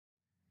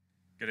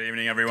Good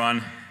evening,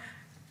 everyone.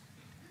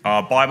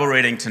 Our Bible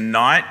reading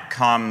tonight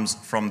comes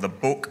from the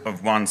book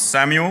of 1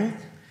 Samuel,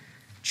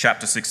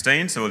 chapter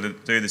 16. So we'll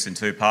do this in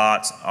two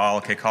parts. I'll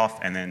kick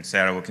off and then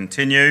Sarah will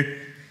continue.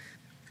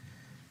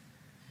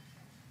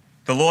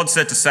 The Lord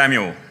said to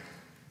Samuel,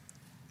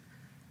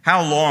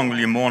 "How long will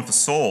you mourn for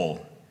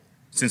Saul,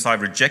 since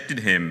I've rejected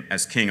him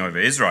as king over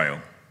Israel?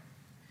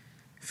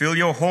 Fill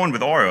your horn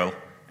with oil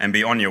and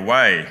be on your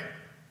way.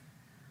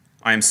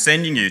 I am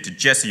sending you to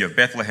Jesse of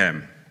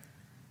Bethlehem.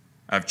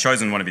 I've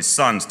chosen one of his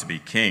sons to be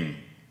king."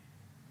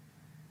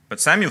 But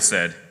Samuel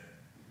said,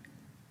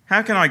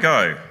 "How can I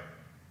go?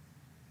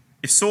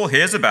 If Saul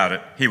hears about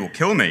it, he will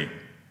kill me."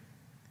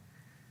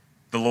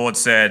 The Lord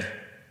said,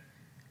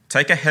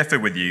 "Take a heifer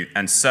with you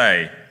and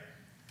say,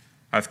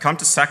 'I've come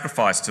to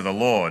sacrifice to the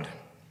Lord.'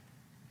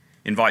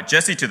 Invite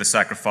Jesse to the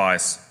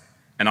sacrifice,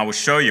 and I will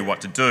show you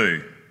what to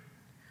do.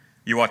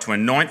 You are to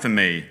anoint for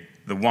me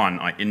the one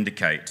I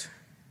indicate."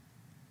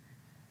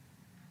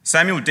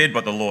 Samuel did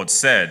what the Lord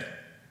said.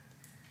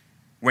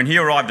 When he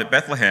arrived at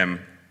Bethlehem,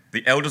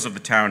 the elders of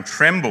the town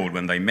trembled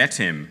when they met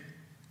him.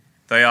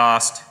 They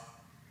asked,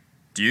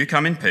 "Do you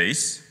come in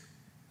peace?"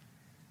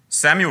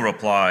 Samuel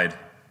replied,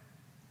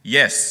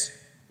 "Yes,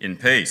 in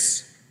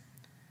peace.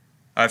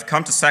 I have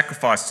come to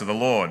sacrifice to the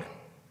Lord.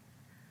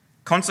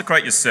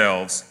 Consecrate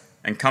yourselves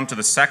and come to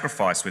the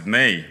sacrifice with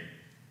me."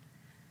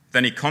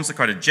 Then he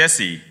consecrated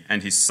Jesse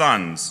and his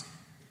sons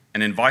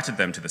and invited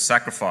them to the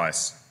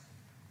sacrifice.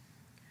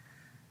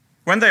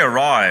 When they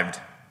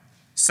arrived,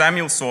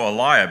 Samuel saw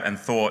Eliab and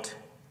thought,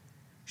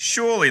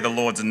 "Surely the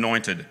Lord's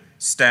anointed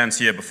stands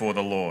here before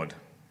the Lord."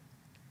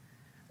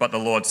 But the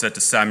Lord said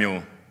to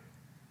Samuel,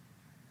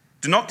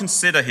 "Do not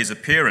consider his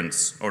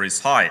appearance or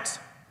his height,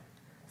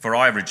 for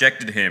I have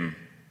rejected him.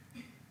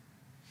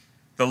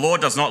 The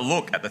Lord does not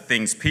look at the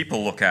things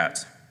people look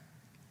at.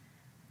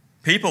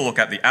 People look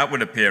at the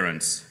outward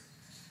appearance,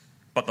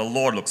 but the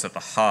Lord looks at the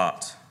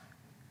heart."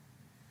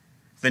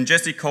 Then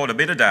Jesse called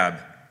Abinadab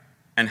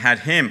and had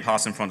him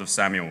pass in front of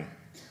Samuel.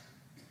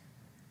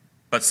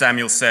 But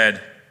Samuel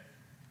said,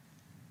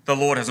 "The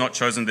Lord has not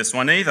chosen this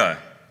one either."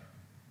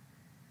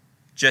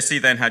 Jesse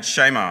then had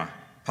Shammah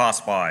pass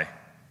by,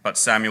 but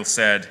Samuel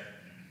said,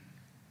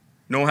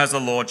 "Nor has the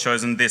Lord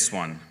chosen this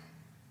one."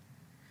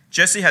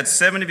 Jesse had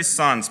 7 of his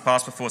sons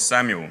pass before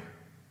Samuel,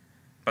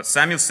 but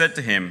Samuel said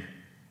to him,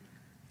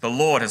 "The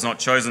Lord has not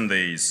chosen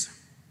these."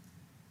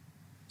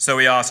 So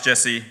he asked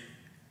Jesse,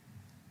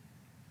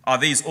 "Are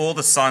these all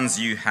the sons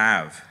you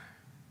have?"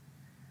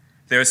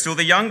 "There is still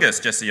the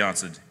youngest," Jesse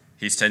answered.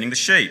 "He's tending the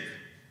sheep."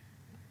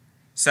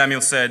 Samuel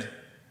said,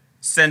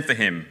 "Send for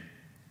him.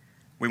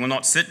 We will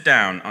not sit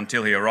down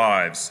until he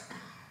arrives."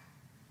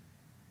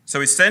 So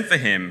he sent for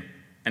him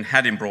and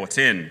had him brought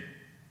in.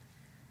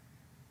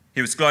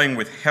 He was glowing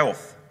with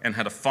health and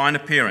had a fine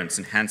appearance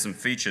and handsome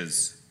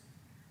features.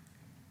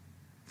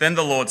 Then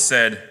the Lord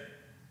said,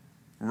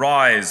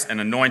 "Rise and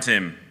anoint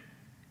him.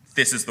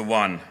 This is the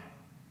one."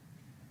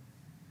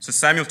 So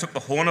Samuel took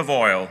the horn of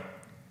oil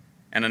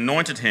and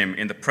anointed him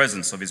in the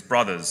presence of his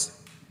brothers.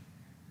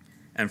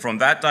 And from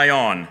that day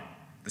on,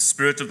 the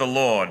Spirit of the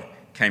Lord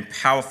came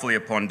powerfully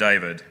upon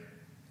David.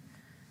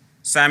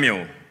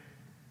 Samuel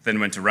then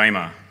went to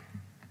Ramah.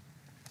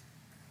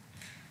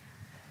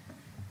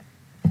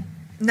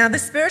 Now the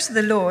Spirit of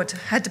the Lord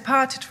had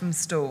departed from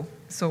Saul,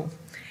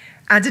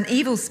 and an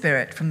evil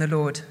spirit from the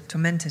Lord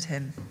tormented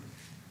him.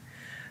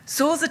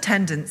 Saul's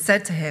attendants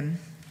said to him,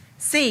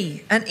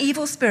 "See, an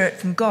evil spirit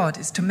from God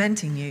is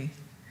tormenting you.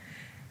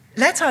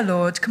 Let our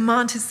Lord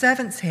command his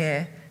servants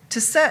here to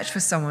search for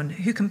someone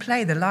who can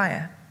play the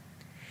lyre.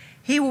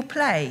 He will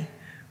play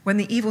when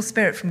the evil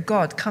spirit from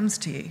God comes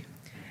to you,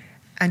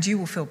 and you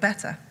will feel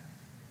better."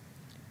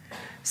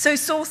 So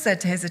Saul said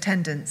to his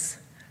attendants,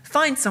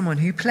 "Find someone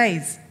who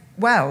plays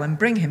well and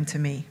bring him to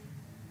me."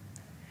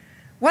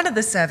 One of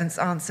the servants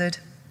answered,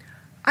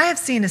 "I have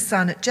seen a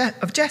son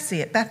of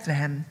Jesse at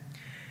Bethlehem,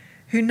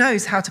 who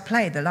knows how to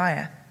play the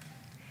lyre.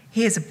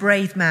 He is a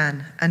brave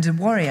man and a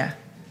warrior.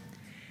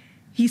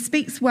 He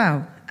speaks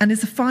well and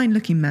is a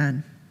fine-looking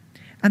man,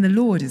 and the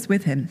Lord is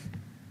with him."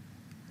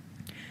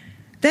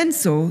 Then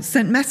Saul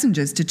sent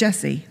messengers to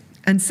Jesse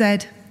and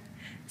said,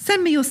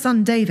 "Send me your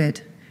son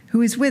David,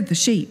 who is with the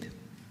sheep."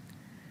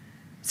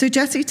 So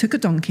Jesse took a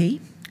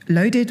donkey,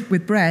 loaded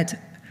with bread,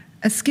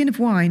 a skin of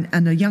wine,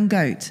 and a young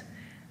goat,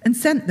 and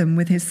sent them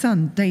with his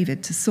son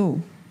David to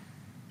Saul.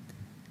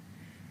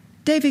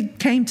 David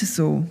came to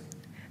Saul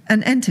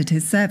and entered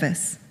his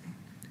service.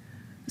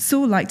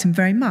 Saul liked him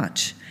very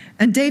much,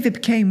 and David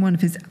became one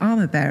of his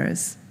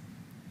armor-bearers.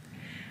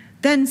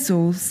 Then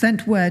Saul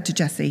sent word to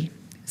Jesse,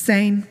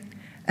 saying,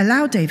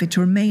 "Allow David to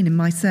remain in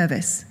my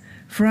service,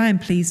 for I am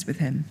pleased with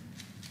him."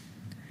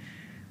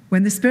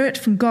 When the Spirit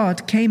from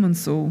God came on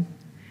Saul,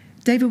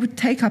 David would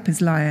take up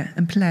his lyre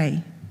and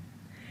play.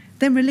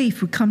 Then relief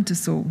would come to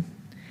Saul.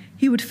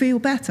 He would feel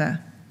better,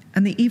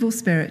 and the evil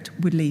spirit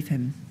would leave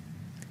him.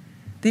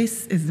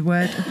 This is the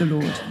word of the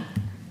Lord.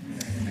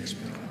 Thanks,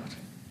 God.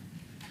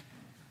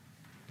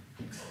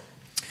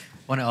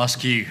 I want to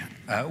ask you,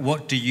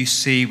 what do you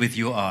see with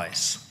your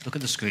eyes? Look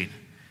at the screen.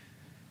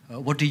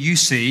 What do you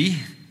see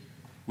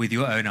with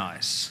your own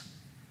eyes?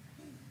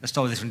 Let's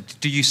start with this one.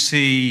 Do you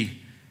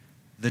see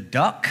the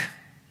duck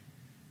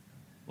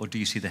or do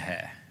you see the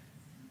hare?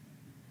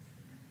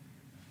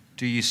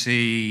 Do you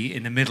see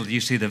in the middle, do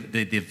you see the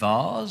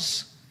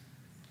vase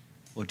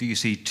or do you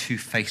see two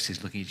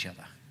faces looking at each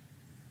other?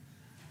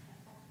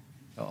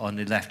 On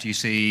the left, do you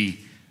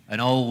see an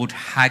old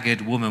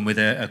haggard woman with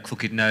a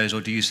crooked nose or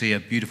do you see a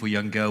beautiful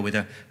young girl with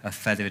a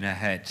feather in her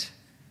head?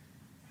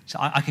 So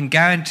I can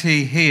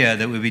guarantee here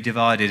that we'll be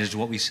divided as to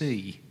what we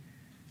see.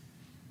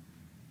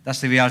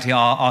 That's the reality.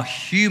 Our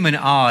human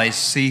eyes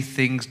see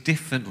things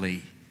differently.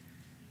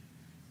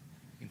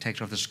 You can take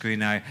it off the screen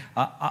now.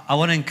 I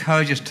want to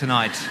encourage us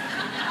tonight.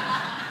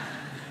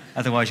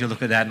 Otherwise you'll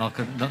look at that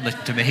and not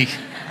listen to me.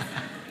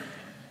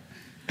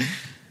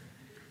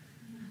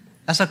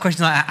 That's our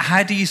question.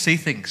 How do you see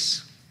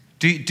things?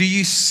 Do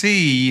you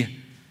see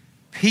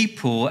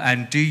people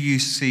and do you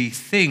see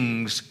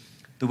things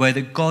the way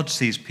that God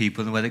sees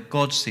people and the way that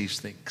God sees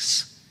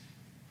things?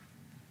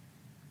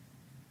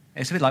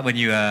 It's a bit like when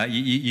you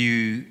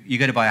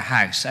go to buy a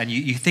house and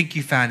you think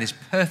you found this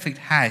perfect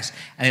house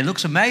and it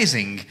looks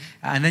amazing,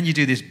 and then you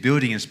do this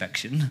building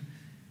inspection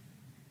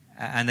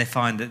and they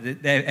find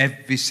that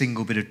every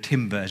single bit of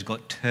timber has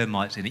got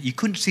termites in it. You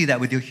couldn't see that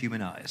with your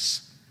human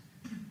eyes.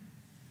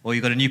 Or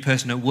you've got a new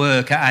person at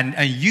work and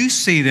you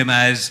see them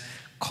as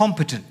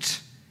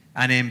competent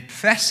and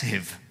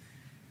impressive,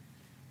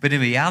 but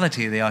in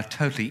reality they are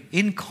totally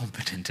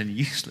incompetent and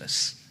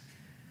useless.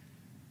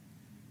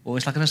 Or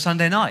it's like on a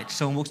Sunday night,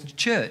 someone walks into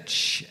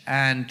church,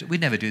 and we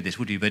never do this,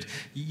 would you? But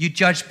you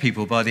judge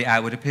people by the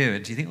outward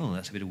appearance. You think, oh,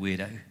 that's a bit of a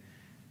weirdo.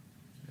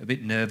 A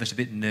bit nervous, a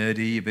bit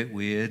nerdy, a bit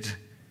weird.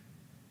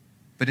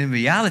 But in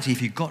reality,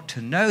 if you got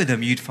to know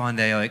them, you'd find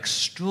they are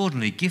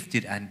extraordinarily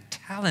gifted and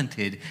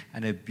talented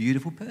and a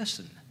beautiful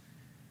person.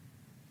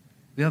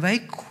 We are very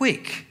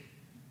quick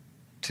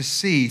to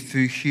see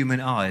through human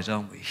eyes,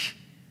 aren't we?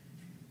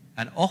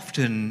 And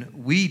often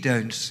we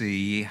don't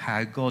see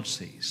how God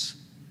sees.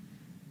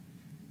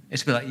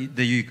 It's a bit like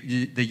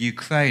the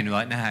Ukraine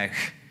right now.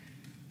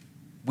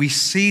 We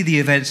see the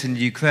events in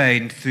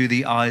Ukraine through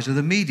the eyes of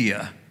the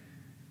media.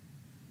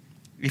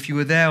 If you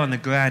were there on the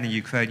ground in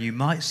Ukraine, you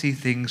might see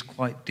things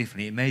quite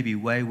differently. It may be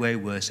way, way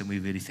worse than we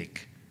really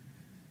think.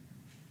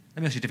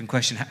 Let me ask you a different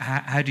question.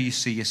 How do you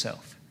see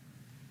yourself?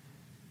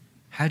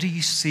 How do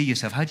you see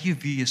yourself? How do you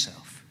view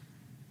yourself?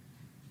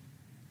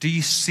 Do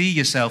you see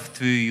yourself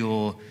through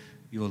your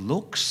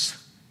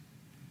looks,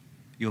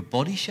 your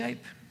body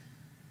shape,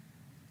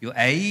 your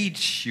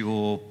age,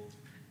 your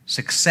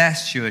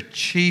success, your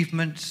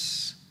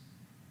achievements?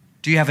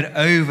 Do you have an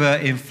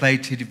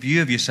overinflated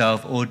view of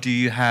yourself, or do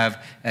you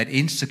have an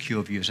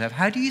insecure view of yourself?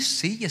 How do you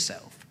see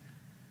yourself?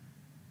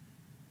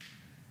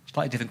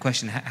 Slightly different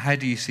question. How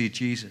do you see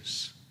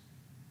Jesus?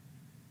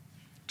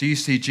 Do you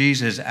see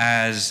Jesus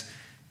as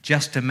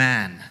just a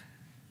man,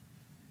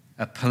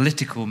 a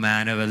political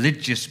man, a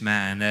religious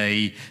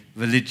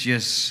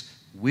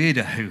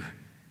weirdo?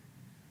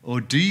 Or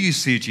do you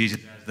see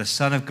Jesus as the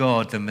Son of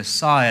God, the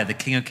Messiah, the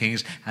King of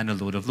Kings, and the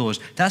Lord of Lords?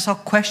 That's our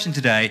question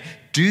today.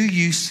 Do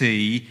you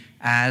see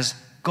as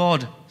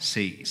God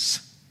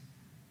sees?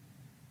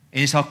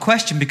 And it's our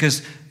question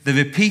because the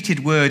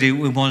repeated word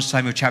in 1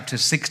 Samuel chapter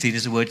 16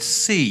 is the word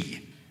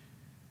see.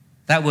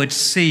 That word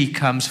see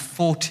comes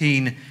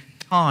 14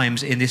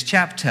 times in this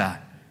chapter.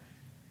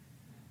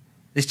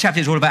 This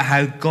chapter is all about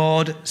how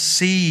God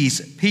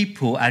sees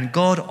people, and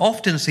God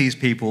often sees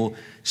people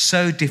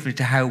so differently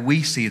to how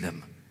we see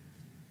them.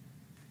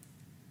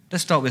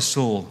 Let's start with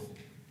Saul.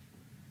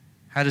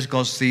 How does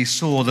God see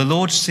Saul? The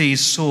Lord sees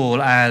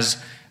Saul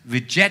as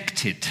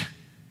rejected.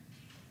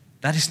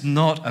 That is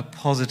not a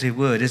positive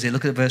word, is it?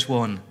 Look at verse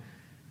 1.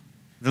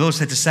 The Lord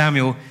said to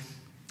Samuel,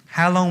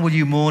 "How long will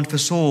you mourn for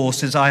Saul,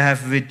 since I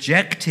have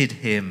rejected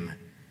him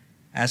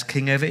as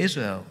king over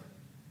Israel?"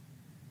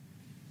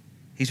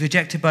 He's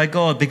rejected by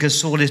God because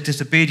Saul is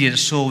disobedient.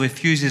 Saul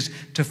refuses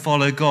to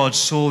follow God.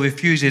 Saul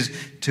refuses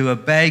to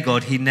obey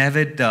God. He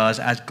never does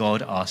as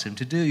God asks him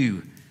to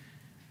do.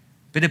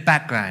 Bit of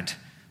background.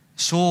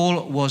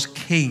 Saul was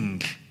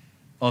king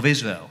of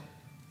Israel.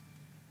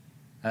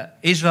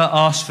 Israel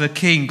asked for a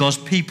king. God's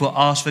people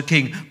asked for a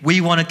king. We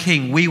want a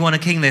king. We want a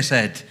king, they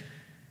said.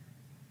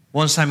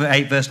 1 Samuel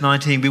 8 verse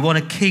 19. We want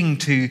a king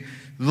to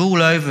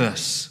rule over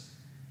us.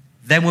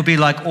 Then we'll be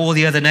like all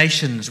the other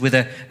nations, with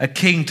a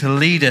king to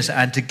lead us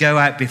and to go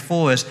out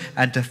before us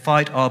and to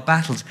fight our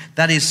battles.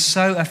 That is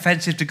so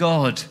offensive to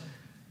God.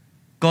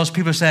 God's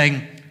people are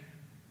saying,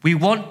 we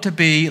want to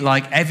be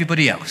like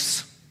everybody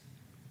else.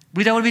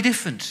 We don't want to be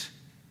different.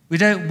 We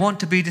don't want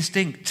to be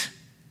distinct.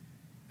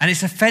 And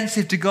it's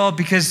offensive to God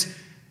because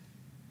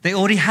they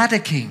already had a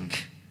king.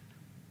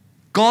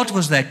 God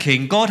was their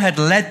king. God had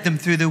led them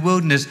through the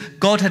wilderness.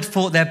 God had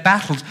fought their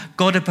battles.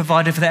 God had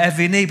provided for their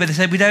every need. But they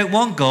said, we don't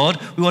want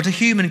God. We want a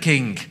human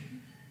king.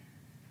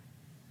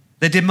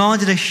 They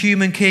demanded a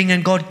human king,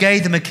 and God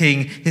gave them a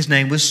king. His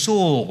name was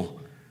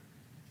Saul.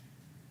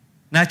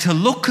 Now, to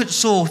look at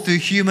Saul through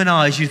human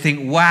eyes, you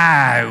think,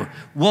 wow,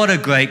 what a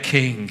great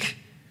king.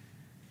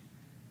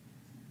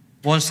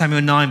 1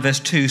 Samuel 9 verse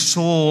 2,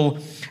 Saul,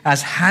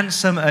 as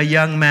handsome a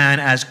young man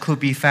as could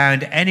be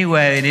found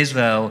anywhere in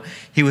Israel,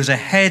 he was a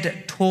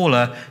head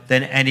taller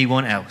than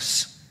anyone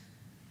else.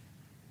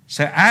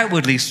 So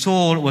outwardly,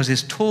 Saul was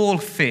this tall,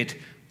 fit,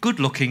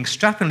 good-looking,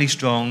 strappingly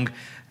strong,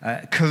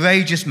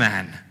 courageous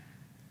man,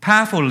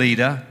 powerful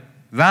leader,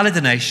 rallied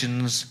the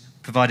nations,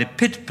 provided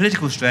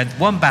political strength,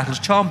 won battles,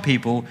 charmed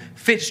people,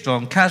 fit,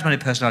 strong, charismatic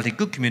personality,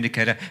 good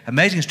communicator,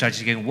 amazing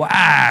strategy. Going,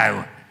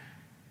 wow!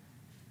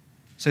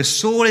 So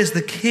Saul is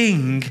the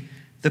king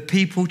the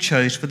people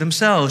chose for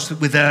themselves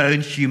with their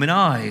own human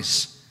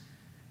eyes.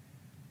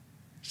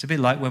 It's a bit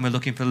like when we're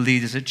looking for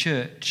leaders at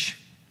church.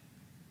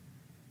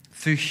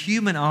 Through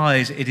human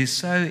eyes, it is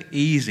so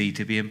easy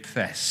to be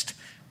impressed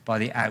by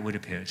the outward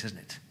appearance, isn't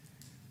it?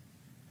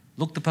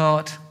 Look the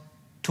part,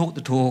 talk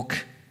the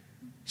talk,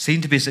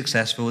 seem to be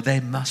successful, they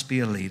must be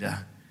a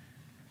leader.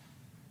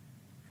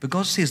 But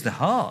God sees the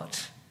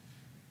heart.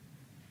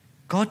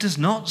 God does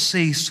not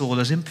see Saul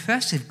as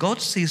impressive.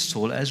 God sees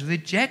Saul as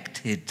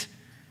rejected.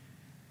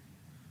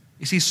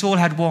 You see, Saul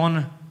had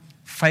one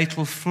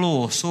fatal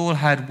flaw. Saul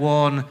had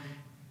one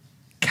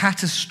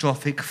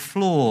catastrophic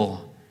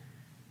flaw.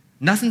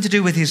 Nothing to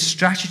do with his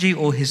strategy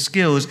or his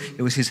skills.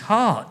 It was his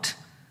heart.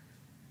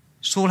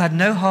 Saul had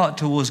no heart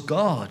towards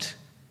God.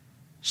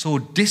 Saul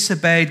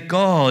disobeyed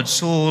God.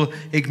 Saul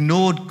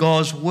ignored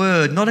God's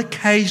word. Not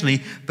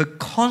occasionally, but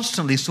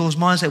constantly. Saul's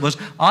mindset was,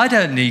 I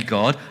don't need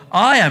God.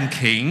 I am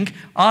king.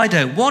 I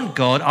don't want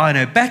God. I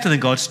know better than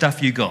God.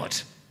 Stuff you, God.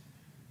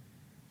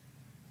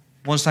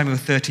 1 Samuel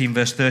 13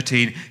 verse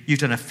 13, you've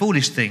done a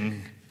foolish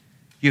thing.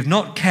 You've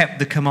not kept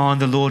the command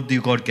the Lord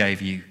your God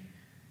gave you.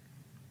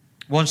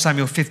 1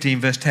 Samuel 15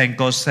 verse 10,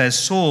 God says,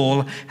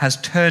 Saul has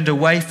turned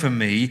away from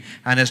me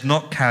and has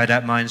not carried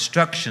out my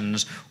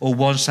instructions. Or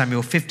 1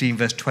 Samuel 15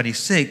 verse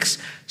 26,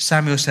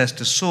 Samuel says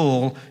to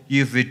Saul,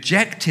 you've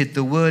rejected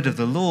the word of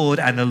the Lord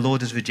and the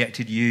Lord has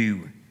rejected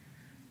you.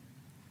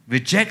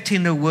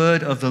 Rejecting the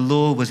word of the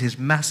Lord was his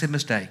massive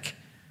mistake.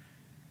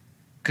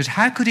 Because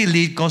how could he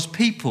lead God's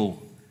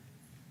people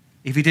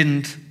if he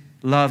didn't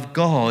love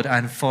God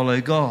and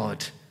follow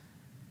God?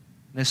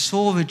 Now,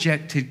 Saul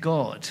rejected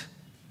God.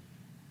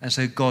 And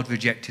so God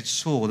rejected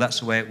Saul. That's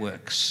the way it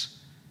works.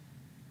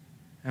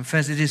 And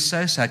friends, it is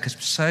so sad because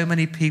so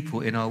many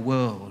people in our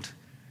world,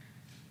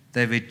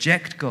 they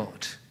reject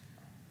God.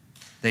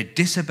 They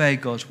disobey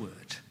God's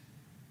word.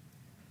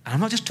 And I'm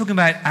not just talking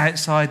about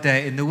outside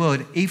there in the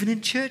world, even in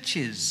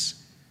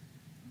churches.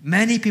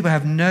 Many people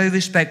have no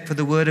respect for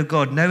the word of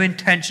God, no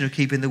intention of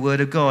keeping the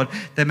word of God.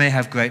 They may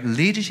have great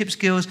leadership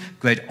skills,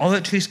 great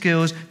oratory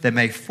skills. They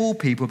may fool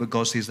people, but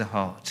God sees the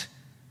heart.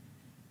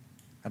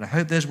 And I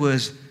hope those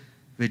words,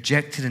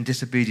 rejected and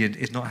disobedient,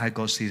 is not how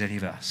God sees any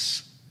of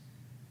us.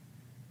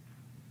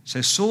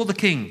 So Saul the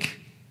king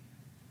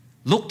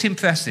looked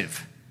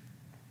impressive,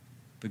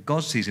 but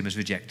God sees him as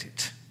rejected.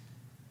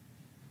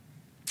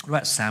 What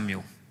about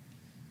Samuel?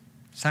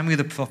 Samuel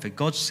the prophet,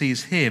 God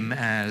sees him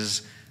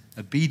as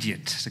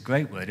obedient. It's a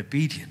great word,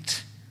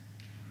 obedient.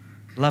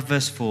 Love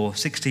verse 4,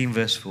 16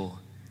 verse 4.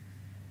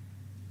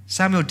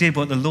 Samuel did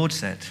what the Lord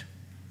said.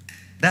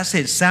 That's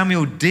it.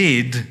 Samuel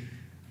did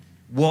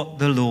what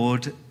the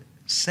Lord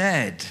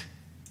said.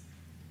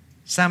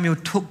 Samuel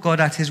took God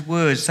at his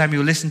word.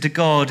 Samuel listened to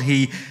God.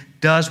 He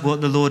does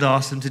what the Lord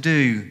asked him to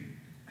do.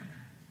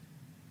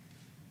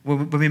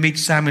 When we meet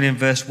Samuel in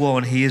verse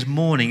 1, he is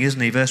mourning,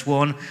 isn't he? Verse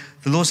 1,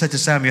 the Lord said to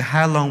Samuel,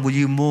 how long will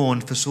you mourn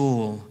for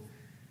Saul?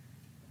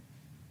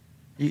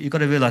 You've got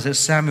to realize that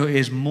Samuel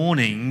is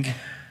mourning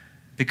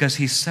because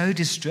he's so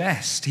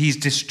distressed. He's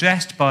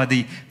distressed by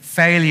the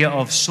failure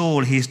of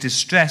Saul. He's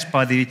distressed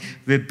by the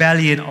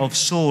rebellion of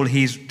Saul.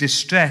 He's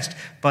distressed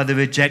by the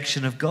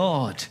rejection of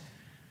God.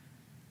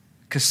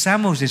 Because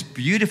Samuel's this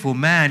beautiful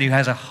man who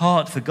has a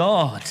heart for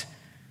God.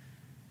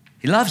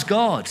 He loves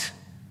God.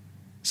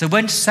 So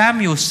when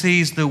Samuel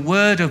sees the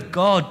word of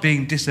God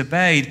being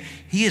disobeyed,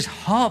 he is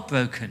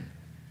heartbroken.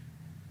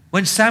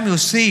 When Samuel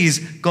sees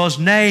God's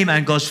name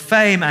and God's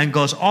fame and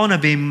God's honor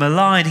being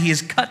maligned, he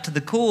is cut to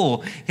the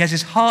core. He has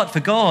his heart for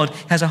God.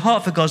 He has a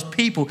heart for God's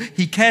people.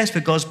 He cares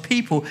for God's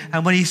people.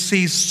 And when he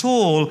sees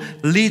Saul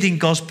leading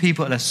God's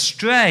people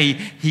astray,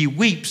 he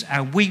weeps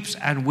and weeps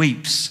and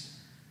weeps.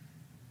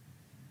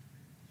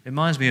 It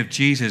reminds me of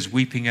Jesus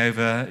weeping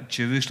over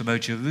Jerusalem, oh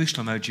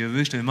Jerusalem, oh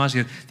Jerusalem. It reminds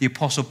me of the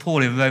Apostle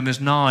Paul in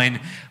Romans 9,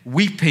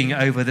 weeping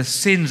over the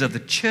sins of the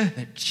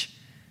church.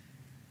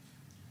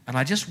 And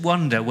I just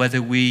wonder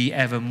whether we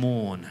ever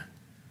mourn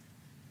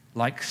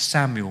like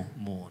Samuel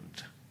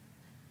mourned.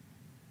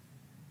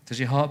 Does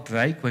your heart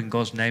break when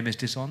God's name is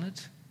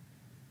dishonored?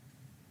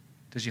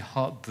 Does your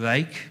heart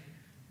break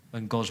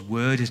when God's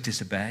word is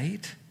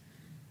disobeyed?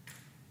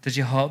 Does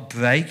your heart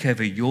break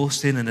over your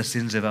sin and the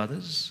sins of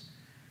others?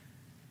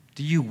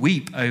 Do you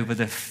weep over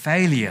the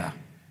failure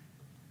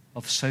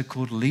of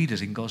so-called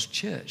leaders in God's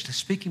church?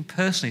 Speaking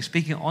personally,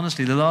 speaking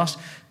honestly, the last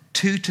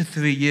 2 to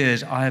 3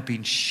 years I have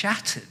been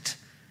shattered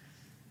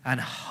and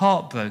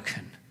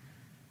heartbroken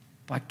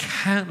by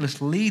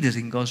countless leaders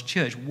in God's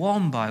church,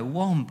 one by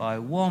one by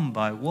one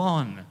by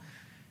one.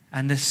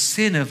 and the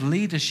sin of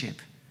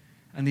leadership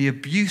and the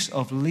abuse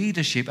of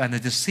leadership and the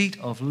deceit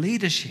of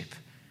leadership.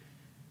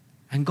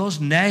 And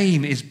God's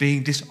name is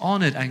being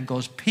dishonored and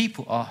God's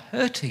people are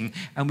hurting,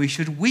 and we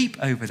should weep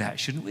over that,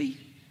 shouldn't we?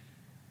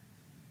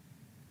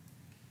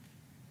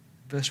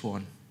 Verse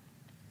 1.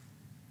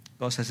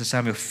 God says to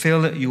Samuel,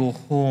 fill your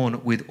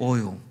horn with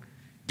oil.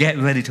 Get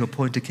ready to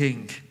appoint a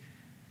king.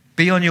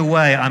 Be on your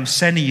way. I'm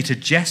sending you to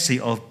Jesse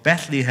of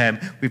Bethlehem.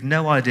 We've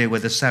no idea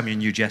whether Samuel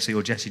knew Jesse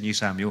or Jesse knew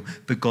Samuel,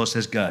 but God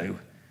says go.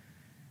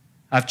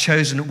 I've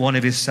chosen one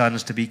of his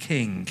sons to be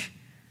king.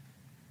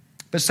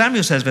 But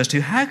Samuel says, verse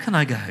 2, how can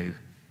I go?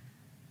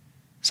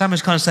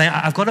 Samuel's kind of saying,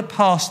 I've got to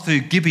pass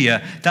through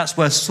Gibeah. That's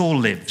where Saul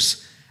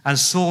lives. And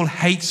Saul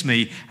hates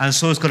me, and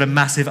Saul's got a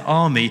massive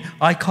army.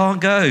 I can't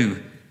go.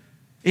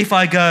 If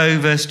I go,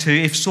 verse 2,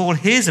 if Saul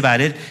hears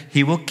about it,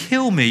 he will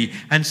kill me.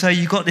 And so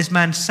you've got this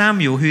man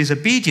Samuel who is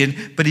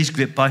obedient, but he's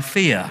gripped by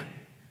fear.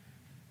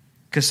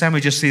 Because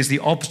Samuel just sees the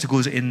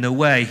obstacles in the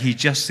way. He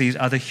just sees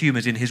other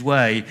humans in his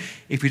way.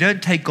 If we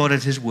don't take God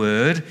at his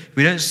word, if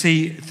we don't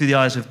see through the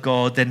eyes of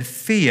God, then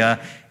fear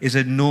is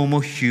a normal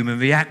human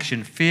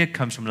reaction. Fear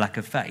comes from lack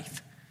of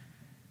faith.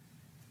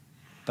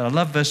 But I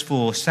love verse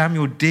 4.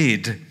 Samuel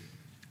did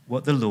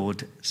what the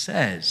Lord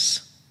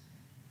says.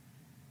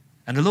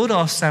 And the Lord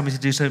asked Samuel to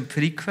do something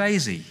pretty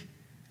crazy.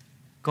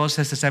 God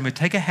says to Samuel,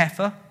 take a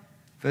heifer,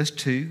 verse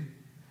 2,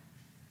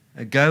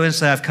 go and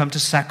say, I've come to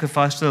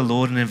sacrifice to the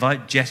Lord, and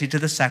invite Jesse to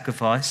the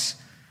sacrifice.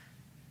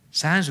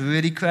 Sounds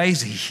really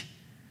crazy.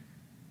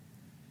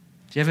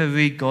 Do you ever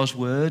read God's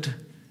word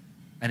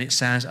and it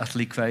sounds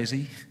utterly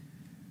crazy?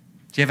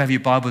 Do you ever have your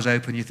Bibles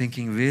open and you're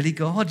thinking, really,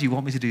 God, you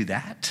want me to do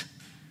that?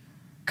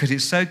 Because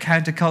it's so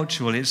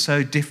countercultural, it's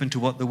so different to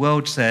what the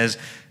world says.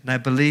 Now,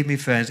 believe me,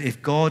 friends,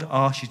 if God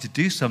asks you to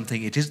do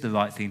something, it is the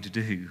right thing to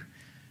do.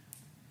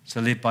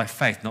 So live by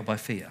faith, not by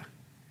fear.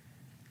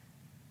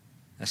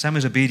 Now,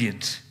 Samuel's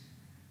obedient,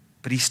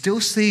 but he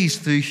still sees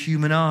through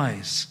human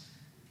eyes.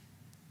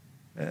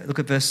 Look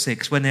at verse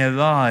 6. When they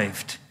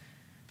arrived,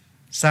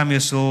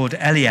 Samuel saw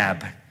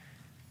Eliab.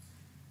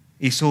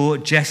 He saw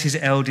Jesse's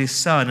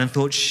eldest son and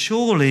thought,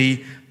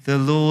 surely the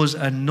Lord's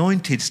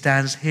anointed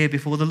stands here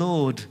before the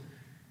Lord.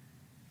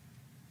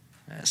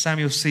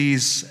 Samuel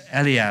sees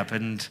Eliab,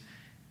 and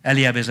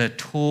Eliab is a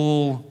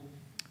tall,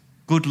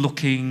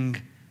 good-looking,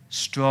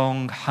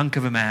 strong hunk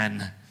of a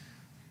man,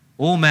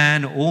 all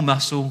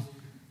muscle,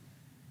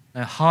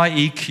 a high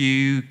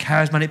EQ,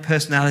 charismatic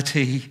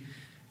personality.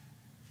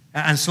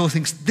 And Saul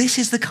thinks, this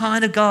is the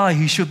kind of guy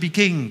who should be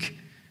king.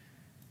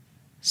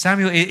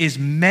 Samuel is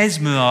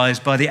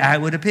mesmerized by the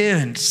outward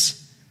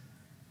appearance.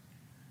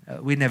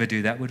 We'd never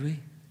do that, would we?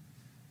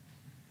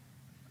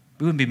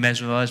 We wouldn't be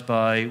mesmerized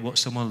by what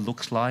someone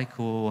looks like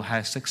or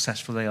how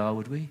successful they are,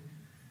 would we?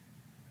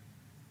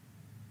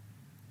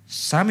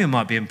 Samuel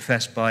might be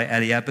impressed by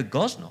Eliab, but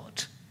God's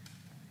not.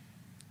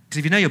 Because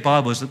if you know your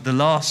Bibles, the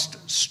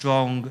last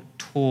strong,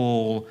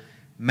 tall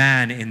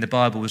man in the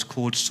Bible was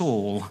called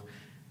Saul,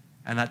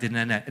 and that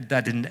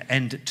didn't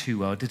end too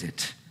well, did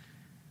it?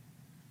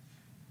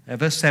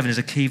 Verse 7 is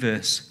a key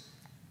verse.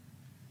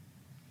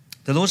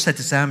 The Lord said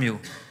to Samuel,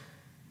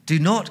 do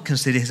not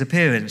consider his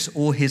appearance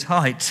or his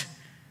height.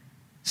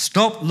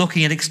 Stop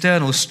looking at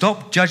externals.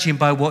 Stop judging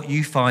by what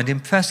you find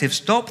impressive.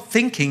 Stop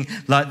thinking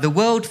like the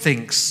world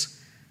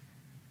thinks.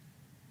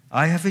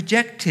 I have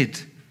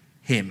rejected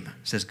him,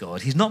 says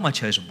God. He's not my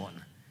chosen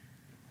one.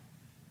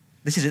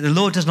 This is it. The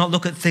Lord does not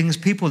look at things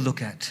people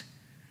look at.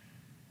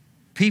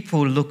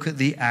 People look at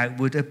the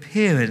outward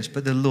appearance,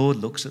 but the Lord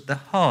looks at the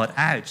heart.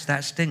 Ouch,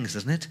 that stings,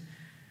 doesn't it?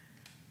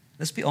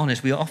 Let's be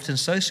honest, we are often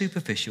so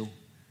superficial.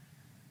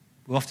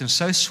 We're often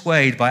so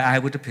swayed by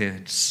outward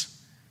appearance.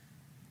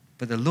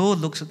 But the Lord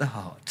looks at the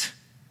heart.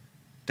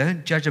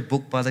 Don't judge a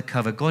book by the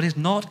cover. God is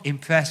not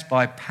impressed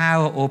by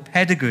power or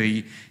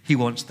pedigree. He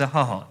wants the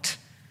heart.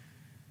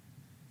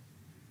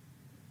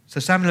 So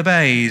Samuel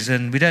obeys,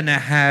 and we don't know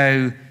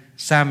how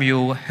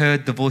Samuel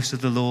heard the voice of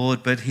the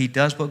Lord, but he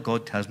does what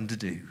God tells him to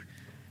do.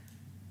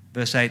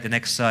 Verse 8, the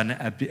next son,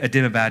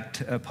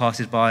 Adinabad,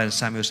 passes by, and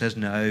Samuel says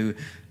no.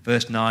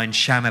 Verse 9,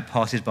 Shammah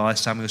passes by,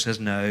 Samuel says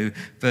no.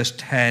 Verse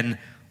 10,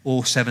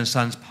 all 7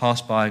 sons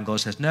pass by, and God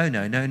says no.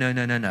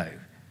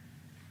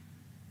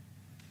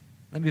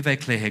 Let me be very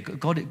clear here.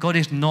 God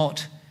is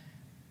not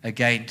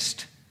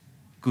against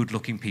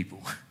good-looking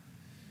people.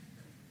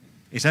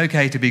 It's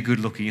okay to be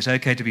good-looking. It's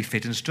okay to be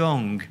fit and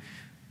strong.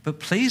 But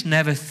please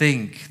never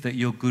think that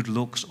your good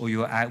looks or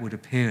your outward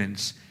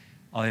appearance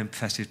are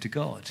impressive to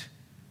God.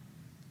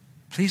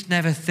 Please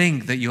never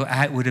think that your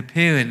outward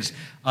appearance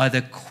either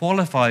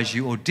qualifies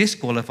you or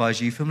disqualifies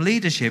you from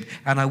leadership.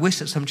 And I wish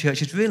that some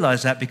churches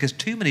realize that, because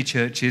too many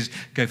churches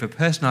go for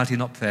personality,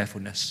 not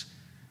prayerfulness.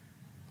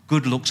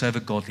 Good looks over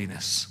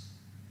godliness.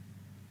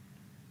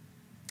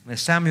 Now,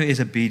 Samuel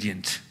is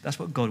obedient. That's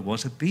what God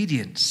wants,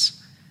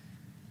 obedience.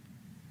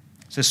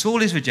 So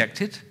Saul is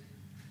rejected.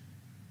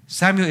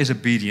 Samuel is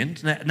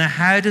obedient. Now,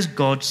 how does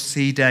God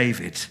see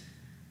David?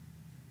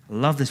 I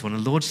love this one. The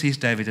Lord sees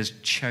David as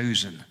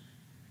chosen.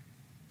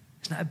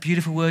 Isn't that a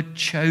beautiful word?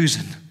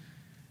 Chosen.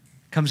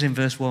 Comes in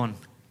verse 1.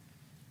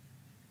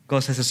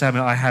 God says to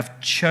Samuel, I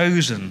have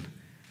chosen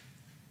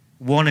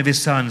one of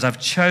his sons. I've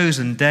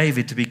chosen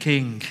David to be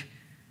king.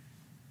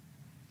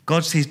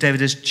 God sees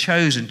David as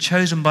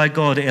chosen by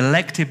God,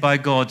 elected by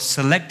God,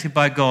 selected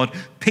by God,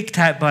 picked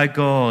out by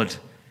God,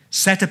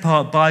 set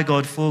apart by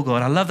God for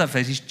God. I love that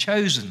phrase, he's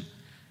chosen.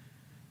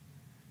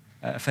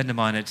 A friend of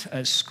mine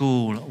at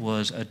school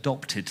was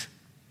adopted.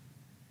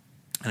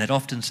 And they'd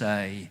often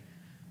say,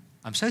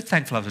 I'm so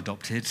thankful I was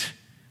adopted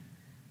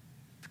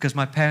because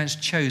my parents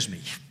chose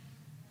me.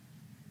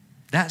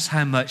 That's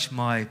how much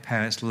my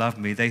parents loved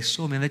me. They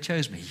saw me and they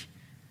chose me.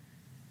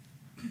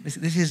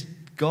 This is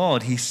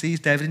God. He sees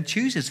David and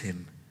chooses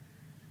him.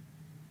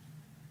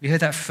 You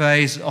heard that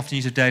phrase often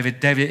used of David.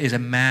 David is a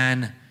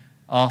man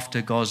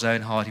after God's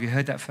own heart. Have you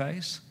heard that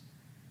phrase?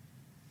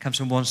 It comes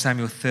from 1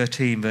 Samuel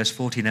 13, verse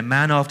 14. A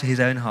man after his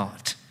own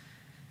heart.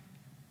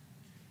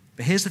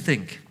 But here's the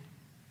thing.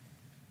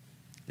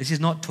 This is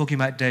not talking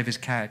about David's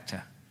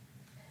character.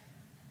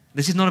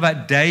 This is not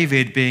about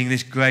David being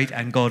this great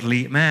and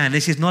godly man.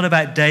 This is not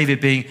about David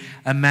being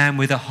a man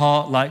with a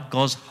heart like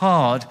God's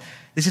heart.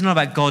 This is not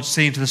about God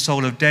seeing to the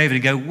soul of David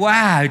and go,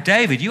 wow,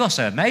 David, you are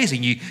so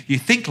amazing. You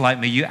think like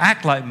me, you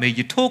act like me,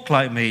 you talk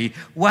like me.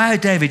 Wow,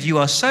 David, you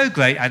are so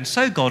great and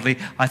so godly,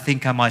 I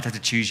think I might have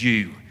to choose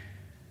you.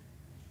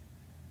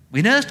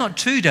 We know that's not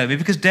true, don't we?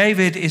 Because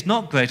David is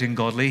not great and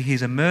godly.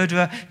 He's a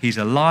murderer, he's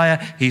a liar,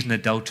 he's an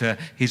adulterer,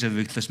 he's a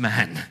ruthless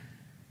man.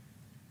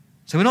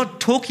 So we're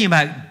not talking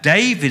about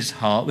David's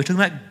heart, we're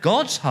talking about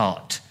God's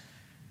heart.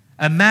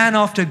 A man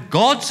after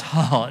God's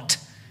heart.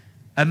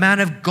 A man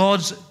of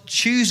God's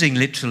choosing,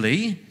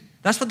 literally.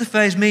 That's what the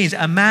phrase means.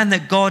 A man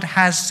that God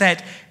has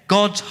set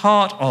God's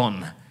heart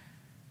on.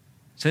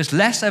 So it's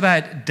less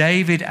about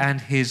David and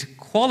his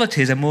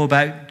qualities and more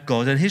about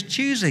God and his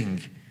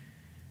choosing.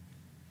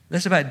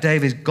 Less about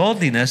David's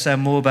godliness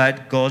and more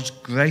about God's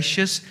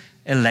gracious,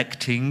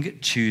 electing,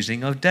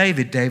 choosing of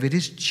David. David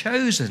is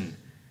chosen.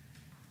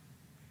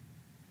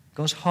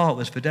 God's heart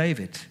was for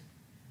David.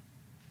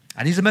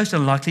 And he's the most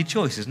unlikely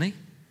choice, isn't he?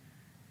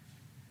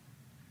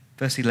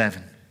 Verse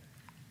 11.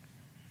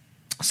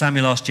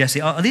 Samuel asked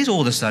Jesse, are these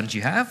all the sons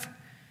you have?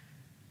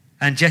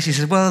 And Jesse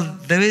says, well,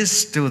 there is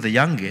still the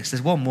youngest.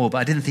 There's one more, but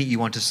I didn't think you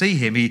want to see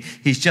him.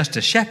 He's just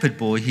a shepherd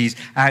boy. He's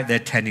out there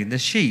tending the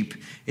sheep.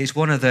 It's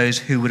one of those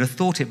who would have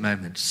thought it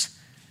moments.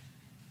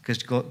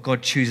 Because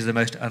God chooses the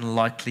most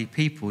unlikely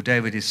people.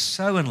 David is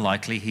so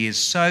unlikely. He is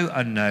so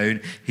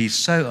unknown. He's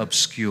so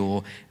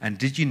obscure. And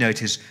did you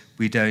notice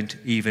we don't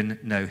even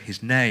know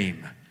his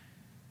name?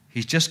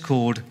 He's just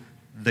called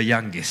the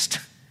youngest.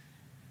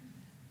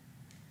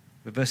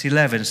 But verse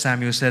 11,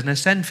 Samuel says, no,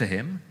 send for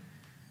him.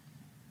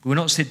 We will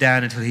not sit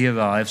down until he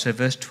arrives. So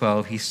verse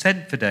 12, he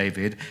sent for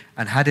David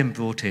and had him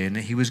brought in.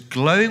 He was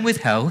glowing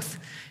with health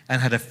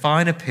and had a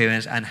fine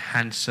appearance and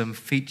handsome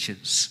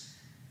features.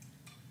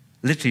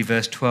 Literally,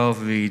 verse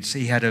 12 reads,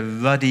 he had a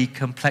ruddy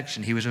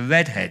complexion. He was a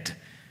redhead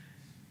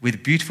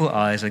with beautiful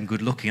eyes and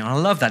good looking. And I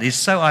love that. It's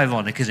so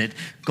ironic, isn't it?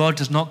 God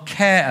does not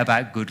care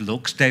about good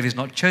looks. David's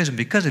not chosen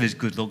because of his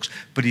good looks,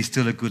 but he's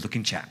still a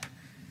good-looking chap.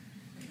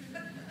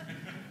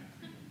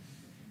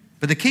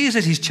 But the key is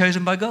that he's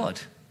chosen by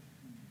God.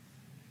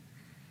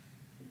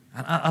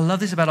 And I love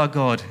this about our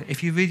God.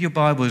 If you read your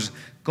Bibles,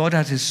 God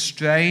has this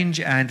strange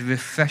and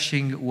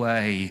refreshing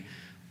way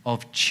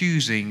of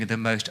choosing the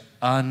most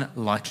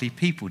unlikely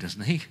people,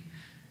 doesn't he?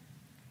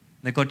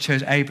 Now, God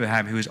chose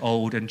Abraham, who was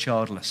old and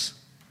childless.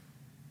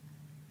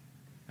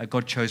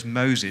 God chose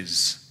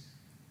Moses,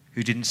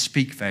 who didn't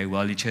speak very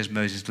well. He chose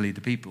Moses to lead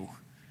the people.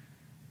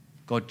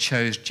 God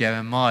chose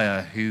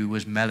Jeremiah, who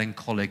was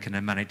melancholic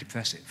and manic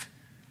depressive.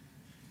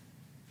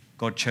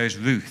 God chose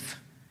Ruth,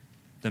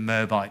 the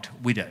Moabite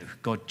widow.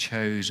 God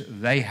chose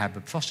Rahab, a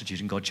prostitute,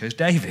 and God chose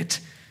David,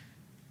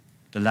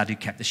 the lad who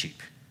kept the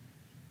sheep.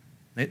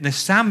 Now,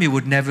 Samuel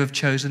would never have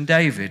chosen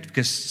David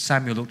because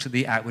Samuel looked at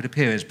the outward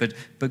appearance,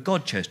 but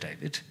God chose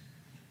David.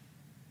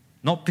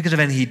 Not because of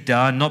anything he'd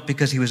done, not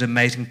because he was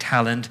amazing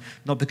talent,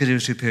 not because he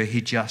was superior,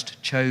 he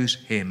just chose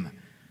him.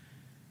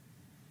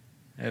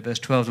 Verse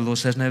 12, the Lord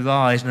says, no,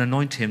 rise and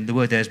anoint him. The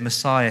word there is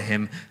Messiah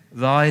him.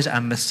 Rise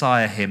and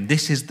Messiah him.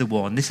 This is the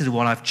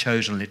one I've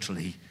chosen,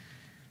 literally.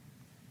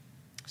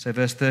 So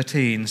verse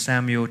 13,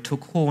 Samuel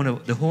took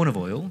the horn of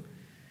oil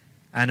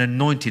and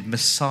anointed,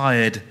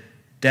 Messiahed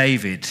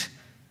David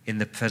in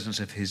the presence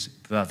of his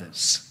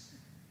brothers.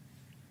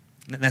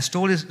 Now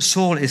Saul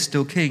is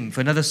still king. For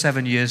another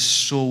 7 years,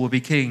 Saul will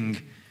be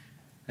king.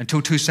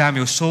 Until 2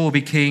 Samuel, Saul will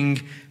be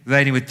king,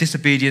 reigning with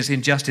disobedience,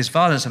 injustice,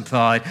 violence, and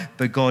pride.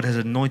 But God has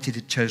anointed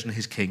and chosen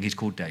his king. He's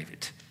called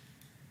David.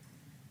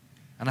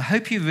 And I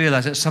hope you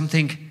realize that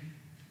something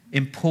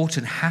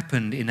important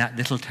happened in that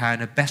little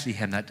town of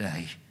Bethlehem that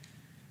day.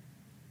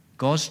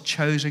 God's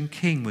chosen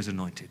king was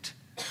anointed.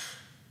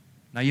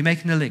 Now you're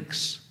making the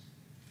links.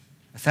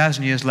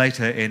 1,000 years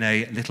later, in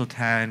a little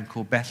town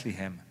called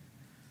Bethlehem,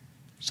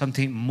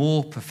 something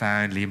more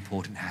profoundly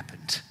important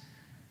happened.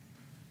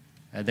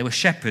 There were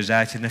shepherds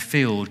out in the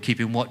field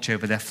keeping watch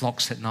over their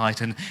flocks at night,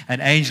 and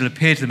an angel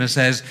appeared to them and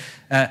says,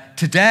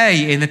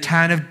 today in the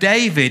town of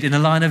David, in the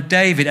line of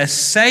David, a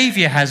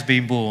Saviour has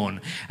been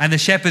born. And the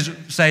shepherds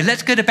say,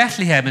 let's go to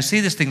Bethlehem and see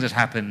this thing that's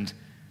happened.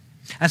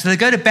 And so they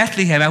go to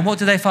Bethlehem, and what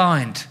do they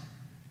find?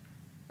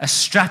 A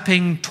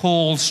strapping,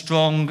 tall,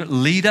 strong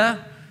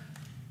leader.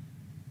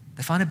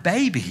 They find a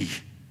baby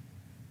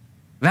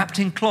wrapped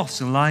in cloths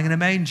and lying in a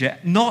manger.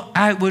 Not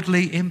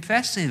outwardly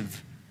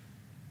impressive.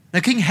 Now,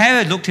 King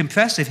Herod looked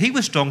impressive. He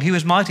was strong, he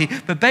was mighty.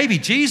 But baby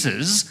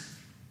Jesus,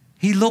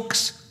 he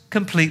looks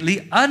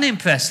completely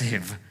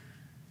unimpressive.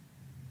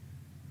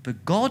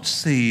 But God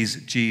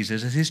sees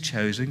Jesus as his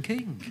chosen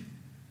king.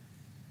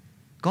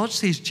 God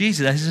sees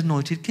Jesus as his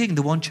anointed king,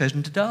 the one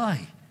chosen to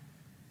die.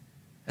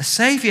 A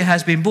Saviour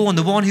has been born,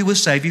 the one who will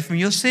save you from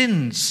your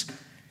sins.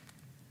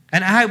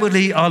 And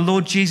outwardly, our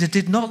Lord Jesus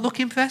did not look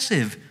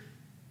impressive.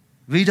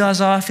 Read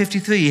Isaiah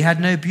 53. He had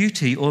no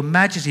beauty or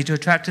majesty to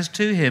attract us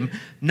to him,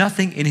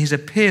 nothing in his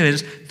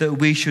appearance that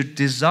we should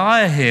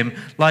desire him.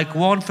 Like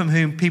one from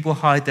whom people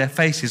hide their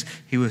faces,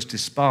 he was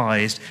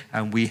despised,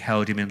 and we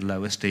held him in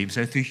low esteem.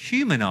 So through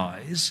human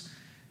eyes,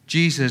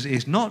 Jesus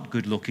is not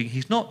good looking,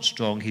 he's not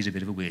strong, he's a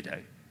bit of a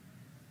weirdo.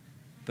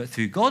 But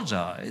through God's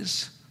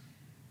eyes,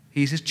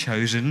 he's his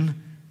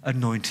chosen,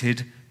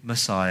 anointed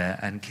Messiah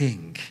and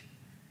King.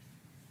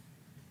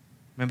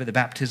 Remember the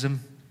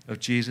baptism of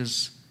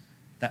Jesus?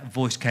 That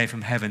voice came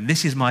from heaven.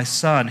 This is my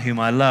Son whom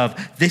I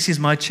love. This is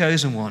my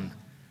chosen one.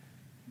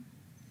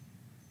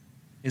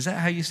 Is that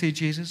how you see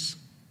Jesus?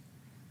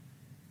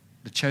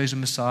 The chosen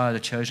Messiah, the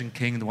chosen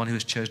King, the one who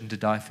was chosen to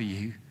die for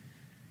you?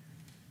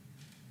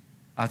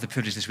 I have the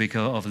privilege this week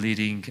of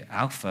leading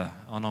Alpha.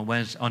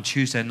 On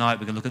Tuesday night,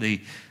 we're going to look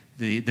at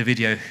the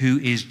video, Who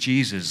is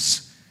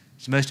Jesus?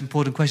 It's the most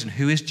important question.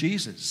 Who is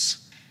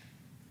Jesus?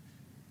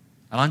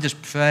 And I'm just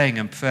praying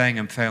and praying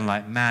and praying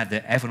like mad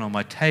that everyone on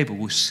my table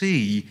will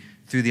see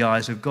through the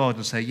eyes of God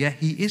and say, yeah,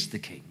 he is the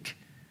King.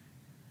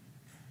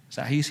 Is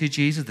that how you see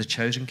Jesus, the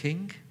chosen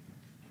King?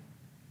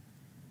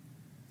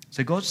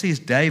 So God sees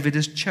David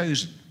as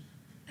chosen.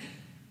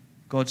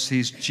 God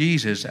sees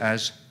Jesus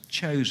as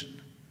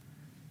chosen.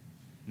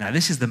 Now,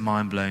 this is the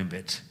mind-blowing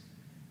bit.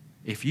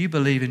 If you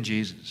believe in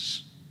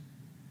Jesus,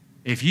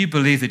 if you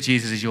believe that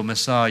Jesus is your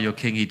Messiah, your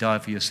King, he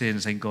died for your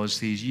sins, then God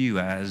sees you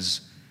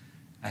as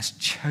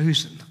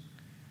chosen.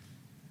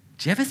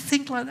 Do you ever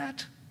think like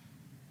that?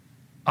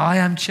 I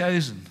am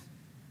chosen.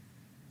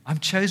 I'm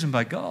chosen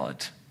by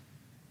God.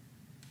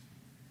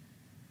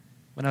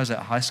 When I was at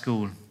high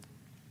school,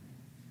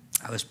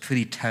 I was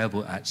pretty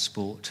terrible at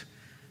sport.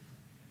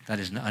 That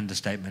is an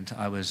understatement.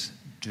 I was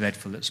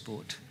dreadful at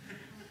sport.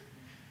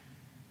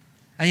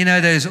 And you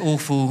know those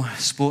awful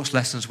sports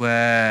lessons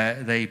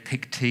where they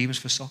pick teams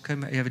for soccer?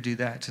 You ever do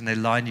that? And they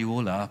line you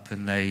all up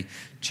and they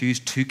choose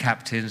two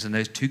captains, and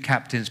those two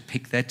captains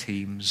pick their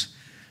teams.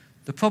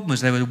 The problem was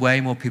there were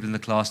way more people in the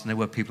class than there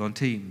were people on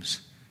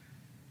teams.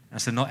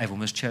 And so not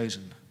everyone was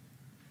chosen.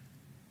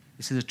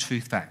 This is a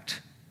true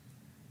fact.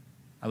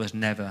 I was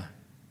never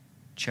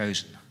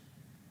chosen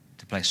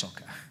to play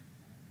soccer.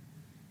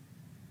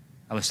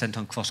 I was sent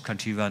on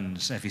cross-country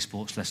runs every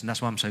sports lesson.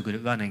 That's why I'm so good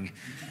at running.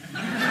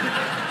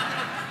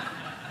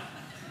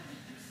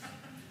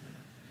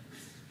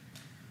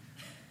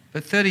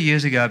 But 30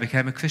 years ago, I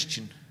became a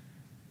Christian.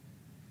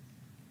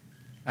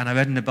 And I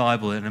read in the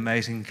Bible an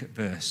amazing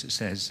verse. It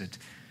says that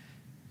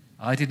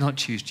I did not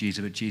choose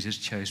Jesus, but Jesus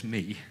chose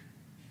me.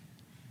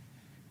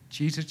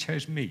 Jesus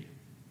chose me.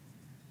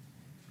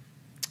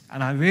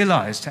 And I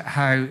realized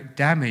how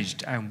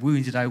damaged and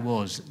wounded I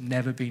was,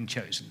 never being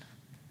chosen.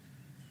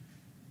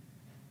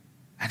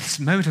 And it's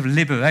a moment of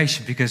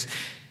liberation, because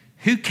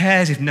who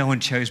cares if no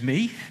one chose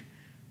me?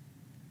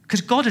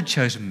 Because God had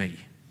chosen me.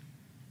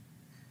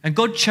 And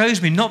God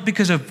chose me not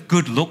because of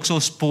good looks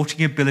or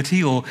sporting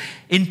ability or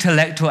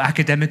intellect or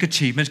academic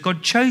achievements.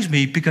 God chose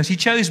me because he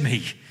chose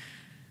me.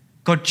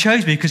 God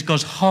chose me because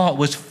God's heart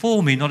was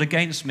for me, not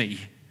against me.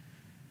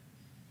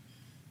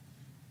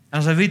 And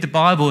as I read the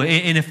Bible,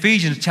 in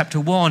Ephesians chapter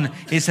 1,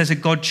 it says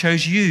that God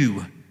chose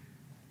you.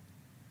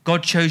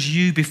 God chose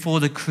you before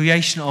the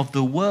creation of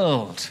the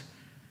world.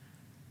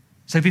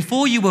 So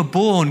before you were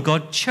born,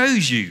 God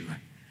chose you.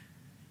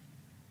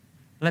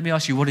 Let me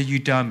ask you, what have you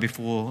done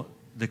before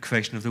the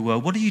creation of the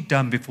world? What have you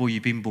done before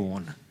you've been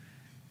born?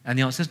 And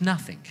the answer is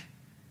nothing.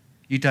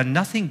 You've done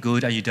nothing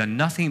good and you've done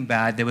nothing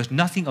bad. There was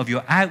nothing of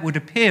your outward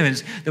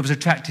appearance that was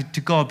attracted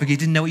to God because he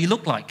didn't know what you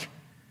looked like.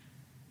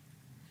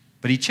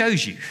 But he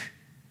chose you.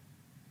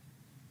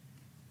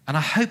 And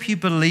I hope you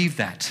believe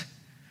that.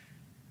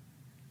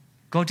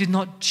 God did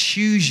not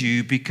choose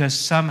you because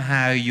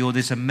somehow you're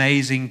this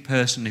amazing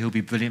person who'll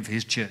be brilliant for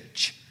his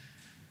church.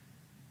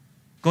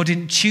 God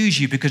didn't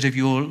choose you because of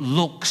your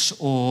looks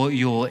or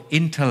your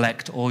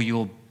intellect or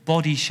your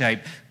body shape.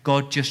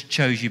 God just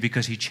chose you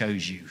because he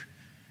chose you.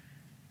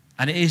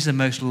 And it is the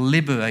most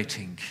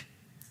liberating,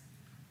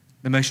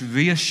 the most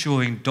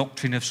reassuring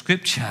doctrine of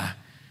Scripture.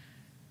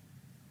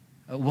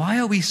 Why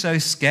are we so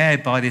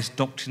scared by this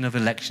doctrine of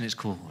election, it's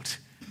called?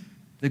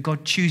 That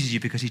God chooses you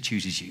because he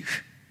chooses you.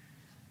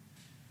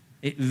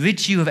 It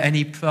rids you of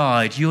any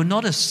pride. You're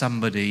not a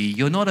somebody.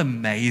 You're not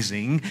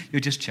amazing. You're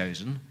just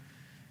chosen.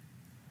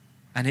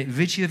 And it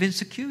rids you of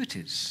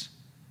insecurities.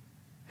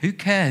 Who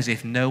cares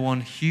if no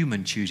one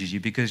human chooses you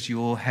because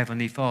your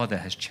Heavenly Father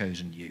has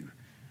chosen you?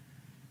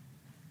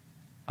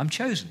 I'm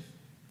chosen.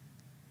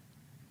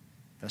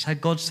 That's how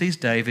God sees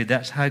David.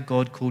 That's how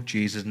God called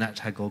Jesus. And that's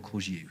how God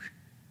calls you.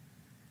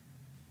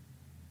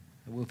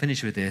 We'll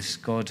finish with this.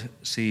 God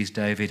sees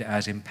David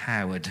as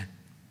empowered.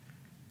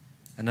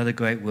 Another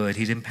great word.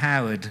 He's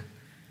empowered.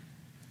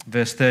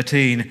 Verse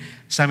 13,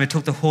 Samuel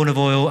took the horn of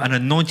oil and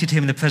anointed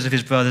him in the presence of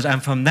his brothers.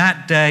 And from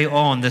that day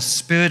on, the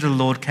Spirit of the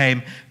Lord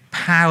came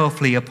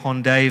powerfully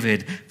upon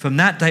David. From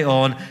that day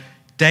on,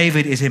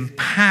 David is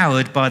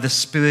empowered by the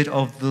Spirit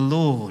of the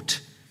Lord.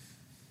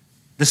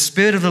 The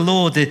Spirit of the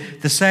Lord,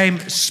 the same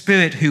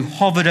Spirit who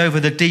hovered over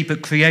the deep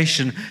at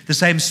creation, the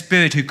same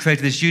Spirit who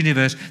created this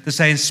universe, the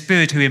same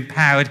Spirit who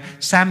empowered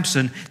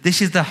Samson.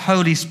 This is the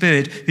Holy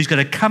Spirit who's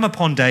going to come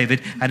upon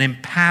David and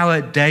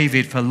empower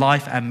David for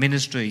life and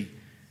ministry.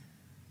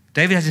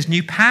 David has this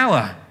new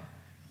power.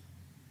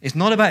 It's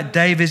not about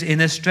David's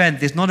inner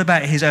strength. It's not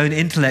about his own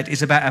intellect.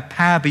 It's about a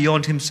power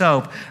beyond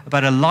himself,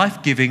 about a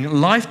life-giving,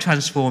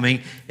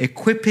 life-transforming,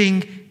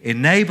 equipping,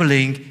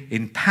 enabling,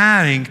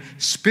 empowering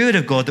Spirit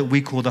of God that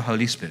we call the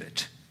Holy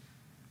Spirit.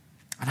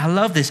 And I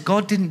love this.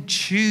 God didn't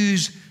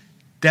choose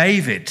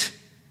David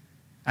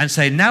and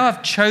say, now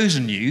I've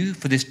chosen you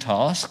for this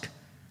task.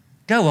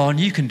 Go on,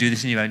 you can do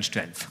this in your own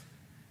strength.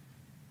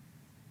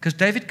 Because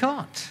David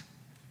can't.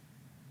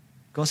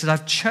 God said,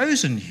 I've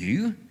chosen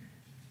you,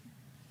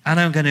 and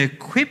I'm going to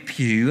equip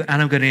you,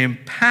 and I'm going to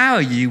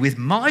empower you with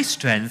my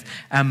strength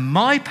and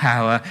my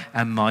power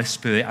and my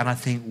Spirit. And I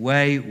think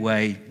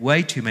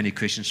way too many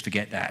Christians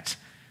forget that.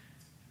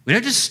 We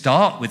don't just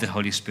start with the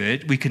Holy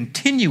Spirit. We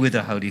continue with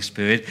the Holy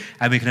Spirit,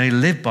 and we can only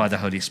live by the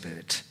Holy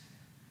Spirit.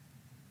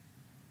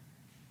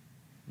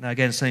 Now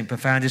again, something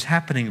profound is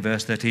happening,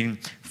 verse 13.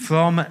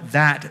 From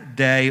that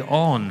day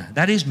on,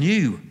 that is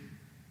new.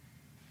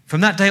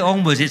 From that day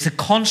onwards, it's a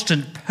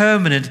constant,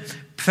 permanent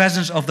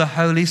presence of the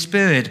Holy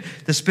Spirit.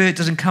 The Spirit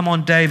doesn't come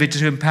on David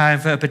to empower him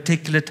for a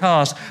particular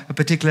task, a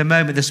particular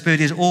moment. The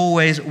Spirit is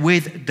always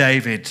with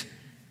David,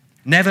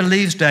 never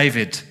leaves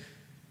David,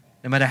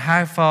 no matter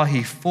how far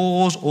he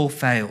falls or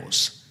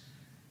fails.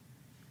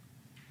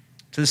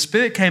 So the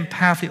Spirit came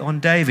powerfully on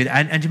David.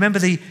 And do you remember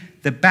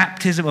the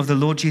baptism of the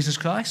Lord Jesus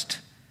Christ?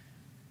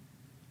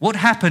 What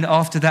happened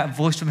after that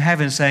voice from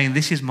heaven saying,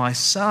 this is my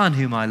Son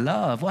whom I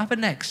love? What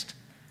happened next?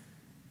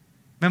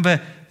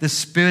 Remember, the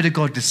Spirit of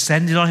God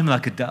descended on him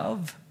like a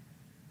dove.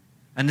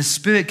 And the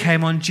Spirit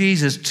came on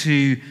Jesus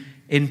to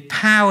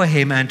empower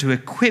him and to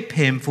equip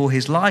him for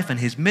his life and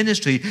his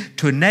ministry,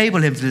 to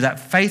enable him to live that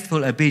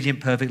faithful,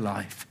 obedient, perfect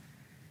life.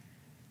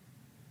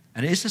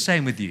 And it is the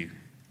same with you,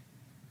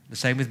 the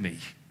same with me.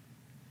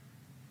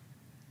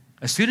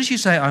 As soon as you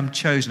say, I'm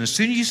chosen, as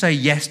soon as you say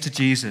yes to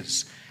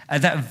Jesus,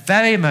 at that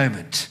very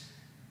moment,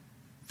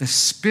 the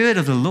Spirit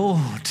of the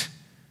Lord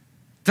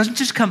doesn't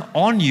just come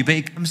on you, but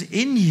it comes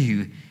in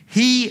you.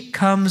 He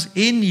comes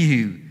in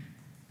you.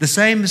 The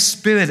same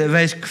Spirit that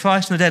raised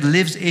Christ from the dead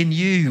lives in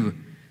you,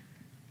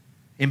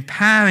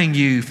 empowering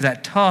you for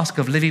that task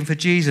of living for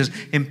Jesus,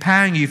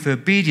 empowering you for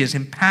obedience,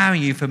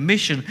 empowering you for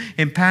mission,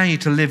 empowering you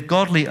to live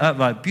godly,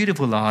 upright,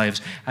 beautiful lives.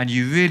 And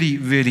you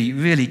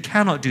really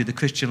cannot do the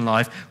Christian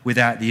life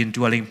without the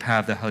indwelling power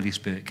of the Holy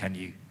Spirit, can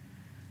you?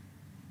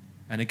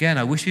 And again,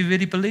 I wish we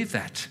really believed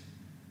that.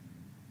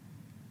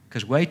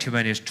 Because way too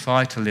many of us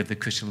try to live the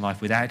Christian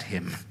life without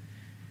him.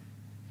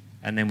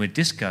 And then we're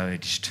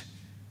discouraged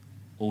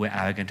or we're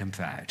arrogant and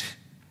proud.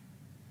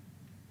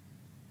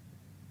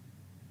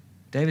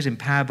 David's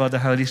empowered by the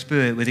Holy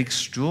Spirit with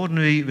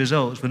extraordinary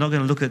results. We're not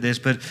going to look at this,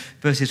 but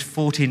verses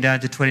 14 down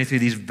to 23,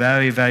 these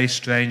very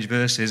strange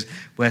verses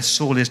where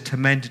Saul is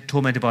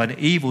tormented by an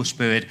evil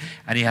spirit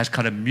and he has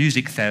kind of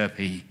music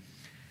therapy.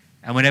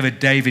 And whenever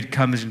David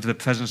comes into the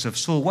presence of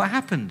Saul, what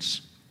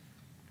happens?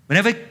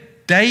 Whenever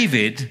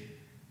David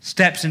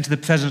steps into the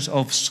presence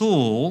of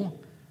Saul,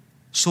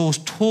 Saul's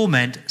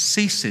torment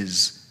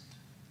ceases.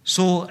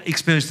 Saul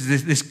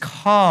experiences this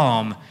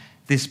calm,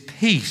 this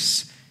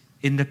peace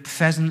in the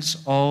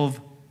presence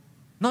of,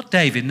 not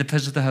David, in the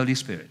presence of the Holy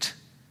Spirit.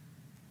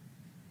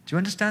 Do you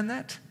understand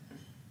that?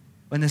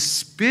 When the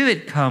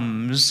Spirit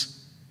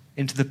comes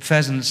into the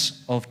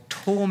presence of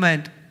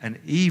torment and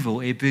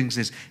evil, it brings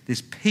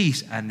this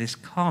peace and this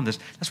calmness.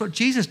 That's what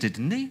Jesus did,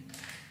 didn't he?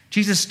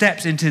 Jesus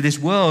steps into this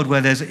world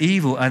where there's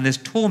evil and there's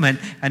torment,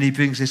 and he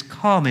brings this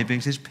calm, he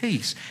brings this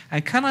peace.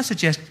 And can I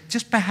suggest,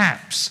 just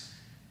perhaps,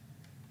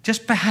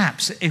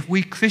 if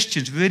we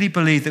Christians really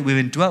believe that we're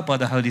indwelt by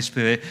the Holy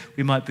Spirit,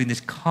 we might bring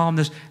this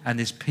calmness and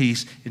this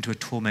peace into a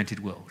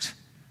tormented world.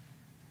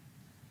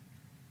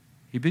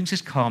 He brings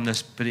this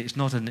calmness, but it's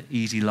not an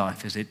easy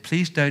life, is it?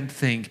 Please don't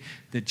think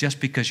that just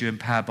because you're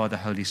empowered by the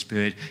Holy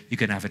Spirit, you're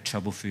going to have a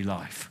trouble-free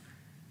life.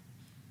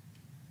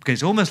 Because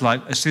it's almost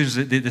like as soon as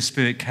the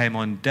Spirit came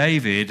on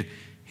David,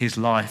 his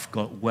life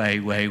got way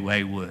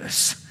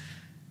worse.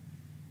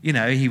 You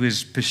know, he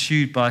was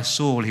pursued by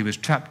Saul, he was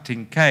trapped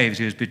in caves,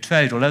 he was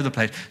betrayed all over the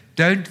place.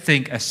 Don't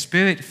think a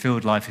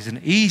spirit-filled life is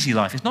an easy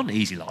life. It's not an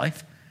easy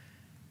life.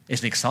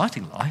 It's an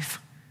exciting life.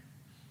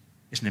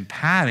 It's an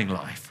empowering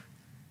life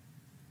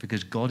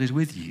because God is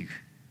with you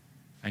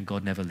and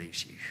God never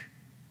leaves you.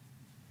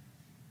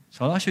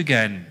 So I'll ask you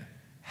again,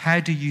 how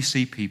do you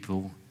see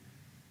people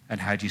and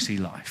how do you see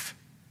life?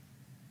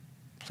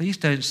 Please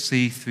don't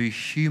see through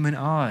human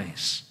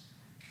eyes.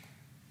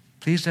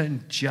 Please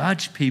don't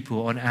judge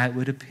people on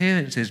outward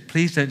appearances.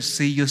 Please don't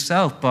see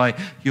yourself by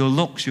your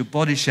looks, your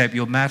body shape,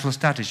 your marital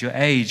status, your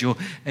age, your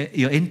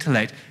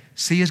intellect.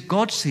 See as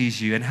God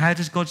sees you. And how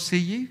does God see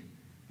you?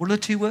 What are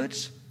the two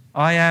words?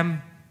 I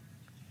am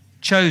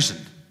chosen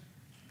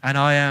and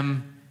I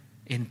am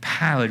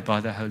empowered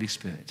by the Holy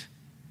Spirit.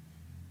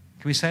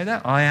 Can we say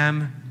that? I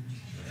am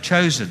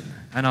chosen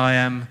and I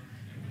am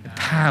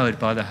empowered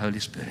by the Holy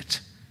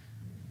Spirit.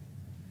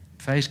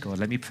 Praise God.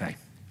 Let me pray.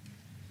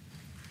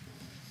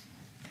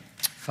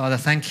 Father,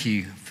 thank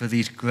you for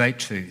these great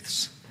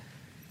truths.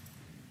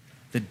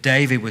 That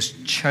David was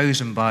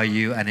chosen by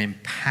you and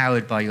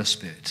empowered by your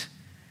Spirit.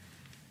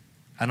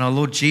 And our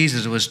Lord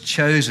Jesus was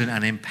chosen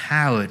and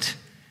empowered.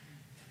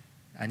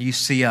 And you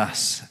see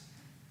us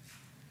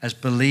as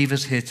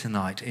believers here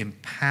tonight,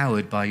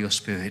 empowered by your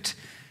Spirit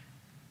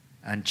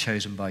and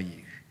chosen by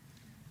you.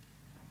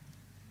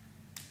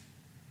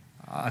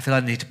 I feel I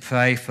need to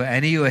pray for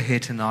any who are here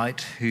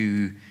tonight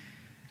who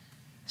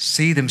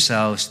see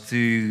themselves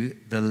through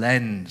the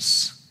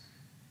lens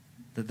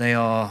that they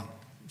are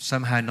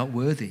somehow not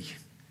worthy.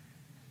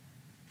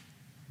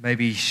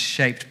 Maybe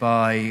shaped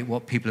by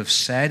what people have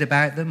said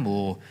about them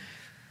or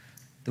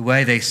the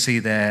way they see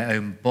their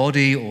own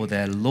body or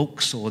their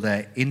looks or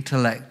their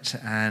intellect,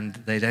 and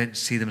they don't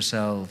see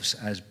themselves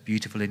as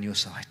beautiful in your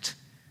sight.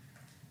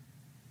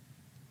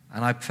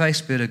 And I pray,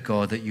 Spirit of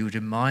God, that you would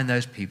remind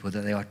those people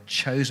that they are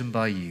chosen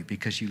by you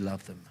because you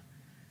love them.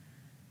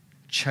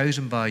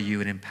 Chosen by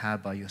you and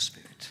empowered by your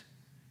Spirit.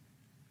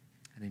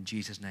 And in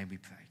Jesus' name we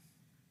pray.